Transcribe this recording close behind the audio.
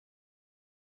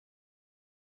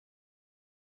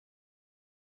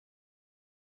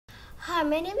Hi,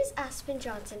 my name is Aspen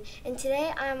Johnson, and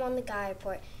today I am on the Gaia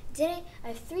report. Today I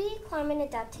have 3 climate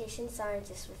adaptation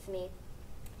scientists with me.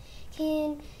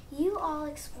 Can you all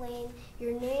explain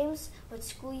your names, what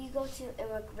school you go to,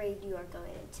 and what grade you are going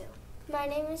into? My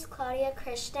name is Claudia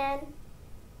Christian.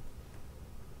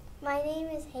 My name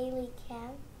is Haley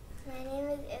Kim. My name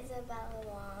is Isabella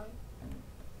Long.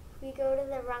 We go to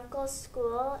the Runkle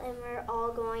School, and we're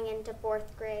all going into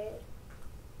 4th grade.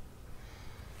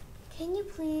 Can you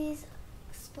please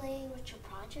explain what your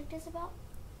project is about?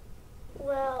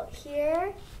 Well,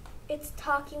 here it's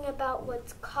talking about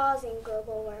what's causing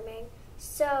global warming.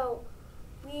 So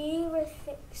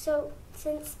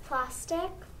since plastic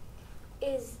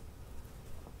is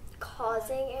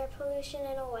causing air pollution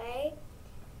in a way,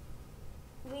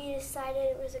 we decided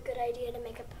it was a good idea to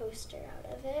make a poster out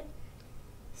of it.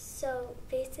 So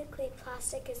basically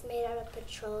plastic is made out of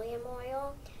petroleum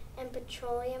oil, and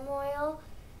petroleum oil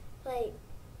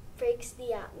breaks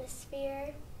the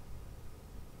atmosphere.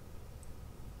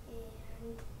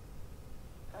 And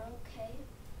okay,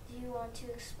 do you want to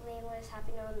explain what is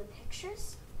happening on the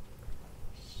pictures?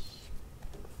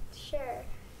 Sure.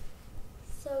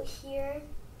 So here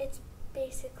it's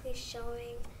basically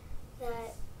showing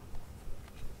that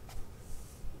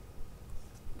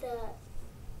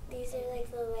these are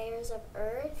like the layers of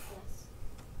Earth. Yes.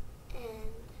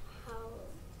 And how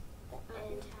the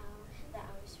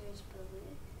atmosphere is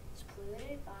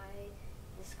polluted by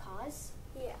this cause.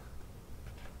 Yeah.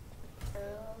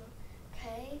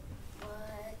 Okay.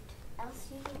 What else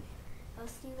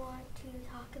do you want to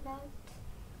talk about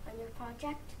on your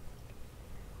project?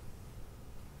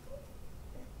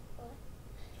 What?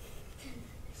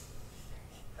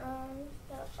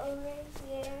 So over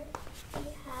here we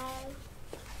have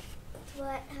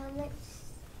how much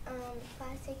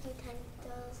plastic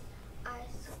utensils our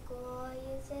school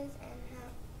uses,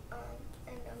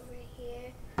 and over here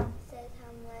says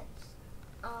how much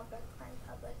Brookline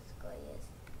Public School uses.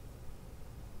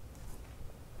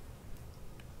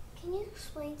 Can you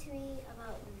explain to me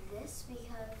about this,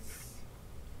 because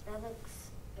that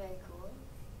looks very cool?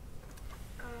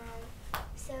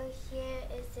 So here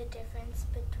is the difference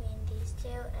between these two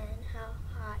and how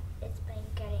hot it's been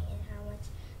getting and how much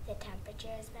the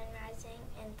temperature has been rising,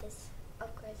 and this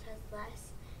of course has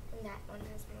less and that one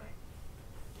has more.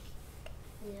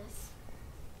 Yes.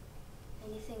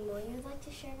 Anything more you'd like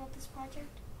to share about this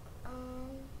project?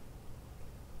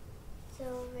 So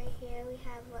over here we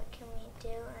have what can we do,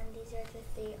 and these are the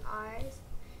 3 R's,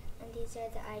 and these are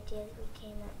the ideas we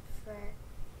came up for.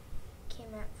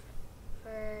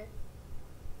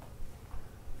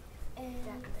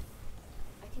 And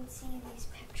I can see these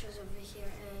pictures over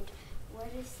here, and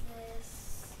what is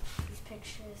these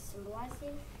pictures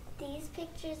symbolizing? These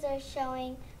pictures are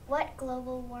showing what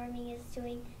global warming is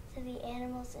doing to the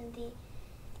animals and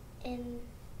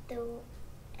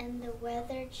the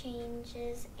weather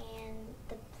changes and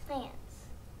the plants.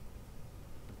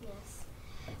 Yes.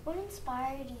 What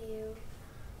inspired you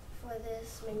for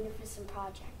this magnificent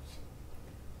project?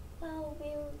 Well,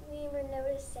 we were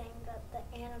noticing that the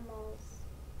animals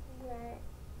were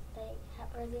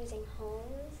losing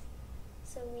homes,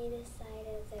 so we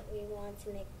decided that we want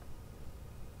to make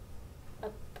a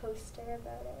poster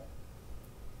about it.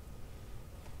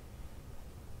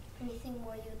 Anything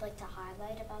more you'd like to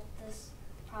highlight about this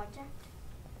project?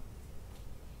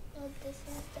 Well, this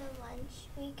is the lunch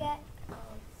we get,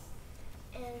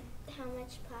 and how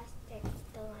much plastic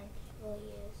the lunch will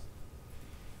use.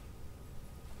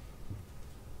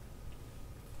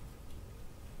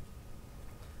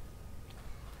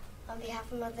 On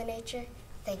behalf of Mother Nature,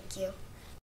 thank you.